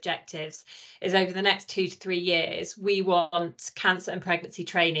main objectives, is over the next 2 to 3 years, we want cancer and pregnancy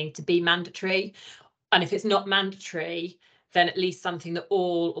training to be mandatory. And if it's not mandatory, then at least something that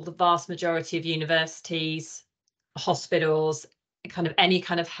all or the vast majority of universities, hospitals, any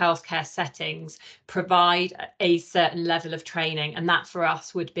kind of healthcare settings provide a certain level of training, and that for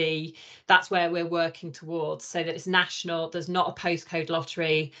us would be, that's where we're working towards, so that it's national. There's not a postcode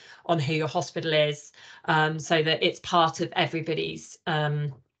lottery on who your hospital is, so that it's part of everybody's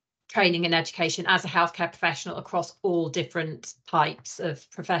training and education as a healthcare professional across all different types of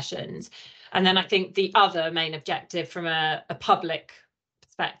professions. And then I think the other main objective from a public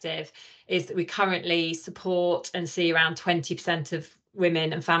perspective is that we currently support and see around 20% of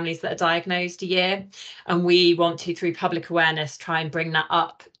women and families that are diagnosed a year, and we want to, through public awareness, try and bring that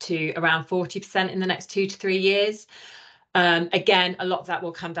up to around 40% in the next 2 to 3 years. Again, a lot of that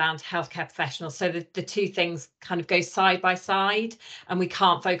will come down to healthcare professionals, so the two things kind of go side by side, and we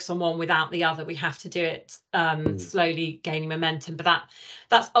can't focus on one without the other. We have to do it slowly, gaining momentum, but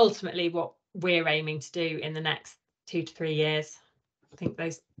that's ultimately what we're aiming to do in the next 2 to 3 years. I think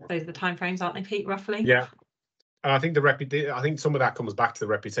those are the timeframes, aren't they, Pete, roughly? Yeah. And I think I think some of that comes back to the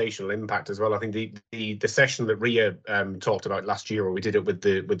reputational impact as well. I think the session that Rhea talked about last year, where we did it with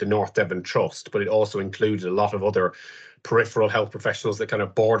the North Devon Trust, but it also included a lot of other peripheral health professionals that kind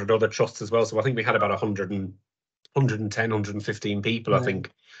of bordered other trusts as well. So I think we had about 110, 115 people, I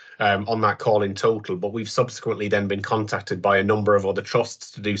think, on that call in total. But we've subsequently then been contacted by a number of other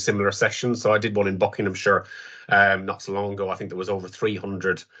trusts to do similar sessions. So I did one in Buckinghamshire not so long ago. I think there was over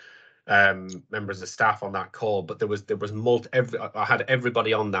 300 members of staff on that call, but there was I had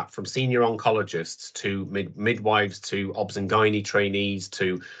everybody on that, from senior oncologists to midwives to obs and gynae trainees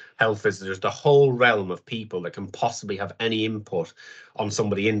to health visitors, the whole realm of people that can possibly have any input on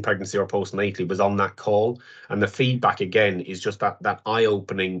somebody in pregnancy or postnatally was on that call. And the feedback again is just that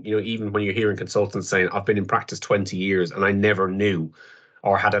eye-opening, you know, even when you're hearing consultants saying, I've been in practice 20 years and I never knew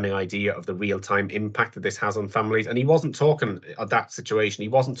or had any idea of the real-time impact that this has on families. And he wasn't talking at that situation, he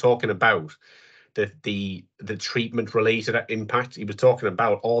wasn't talking about the treatment related impact. He was talking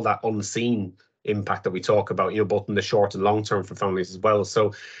about all that unseen impact that we talk about, you know, both in the short and long term for families as well.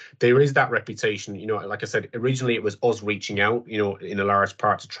 So there is that reputation, you know, like I said, originally it was us reaching out, you know, in a large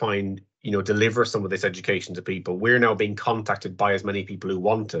part to try and, you know, deliver some of this education to people. We're now being contacted by as many people who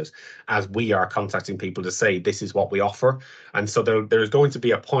want it as we are contacting people to say this is what we offer. And so there's going to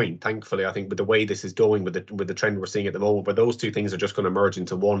be a point, thankfully, I think, with the way this is going, with the trend we're seeing at the moment, where those two things are just going to merge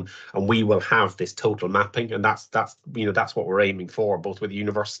into one, and we will have this total mapping. And that's you know, that's what we're aiming for, both with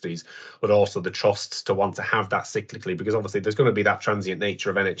universities but also the trusts, to want to have that cyclically, because obviously there's going to be that transient nature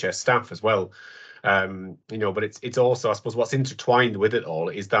of NHS staff as well. You know, but it's also, I suppose, what's intertwined with it all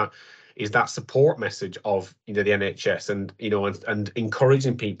is that support message of, you know, the NHS, and, you know, and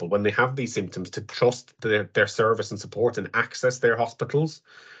encouraging people when they have these symptoms to trust their service and support and access their hospitals,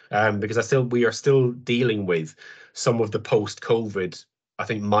 because we are still dealing with some of the post-COVID, I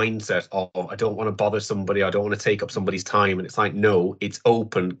think, mindset of, I don't want to bother somebody, I don't want to take up somebody's time. And it's like, no, it's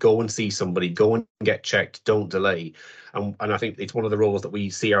open, go and see somebody, go and get checked, don't delay. And I think it's one of the roles that we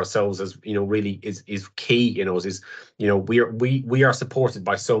see ourselves as, you know, really is key in us, is, you know, we are supported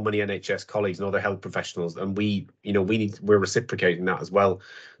by so many NHS colleagues and other health professionals, and we're reciprocating that as well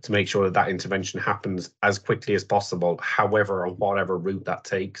to make sure that intervention happens as quickly as possible, however or whatever route that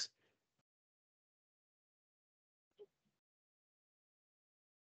takes.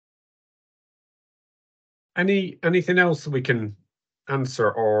 Anything else we can answer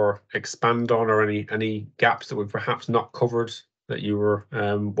or expand on, or any gaps that we've perhaps not covered that you were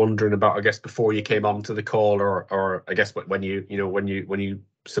wondering about, I guess, before you came on to the call, or I guess when you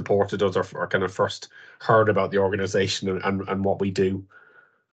supported us or kind of first heard about the organisation and what we do?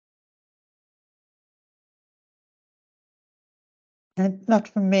 Not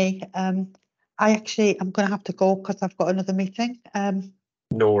from me. I'm going to have to go because I've got another meeting.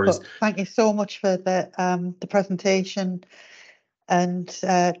 No worries. But thank you so much for the presentation, and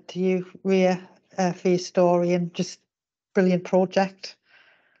to you, Rhea, for your story, and just brilliant project.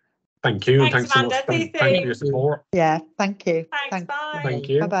 Thank you. Thanks, Amanda. So much. Thank you for your support. Yeah, thank you. Thanks. Bye. Thank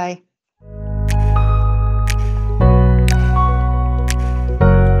you. Bye-bye.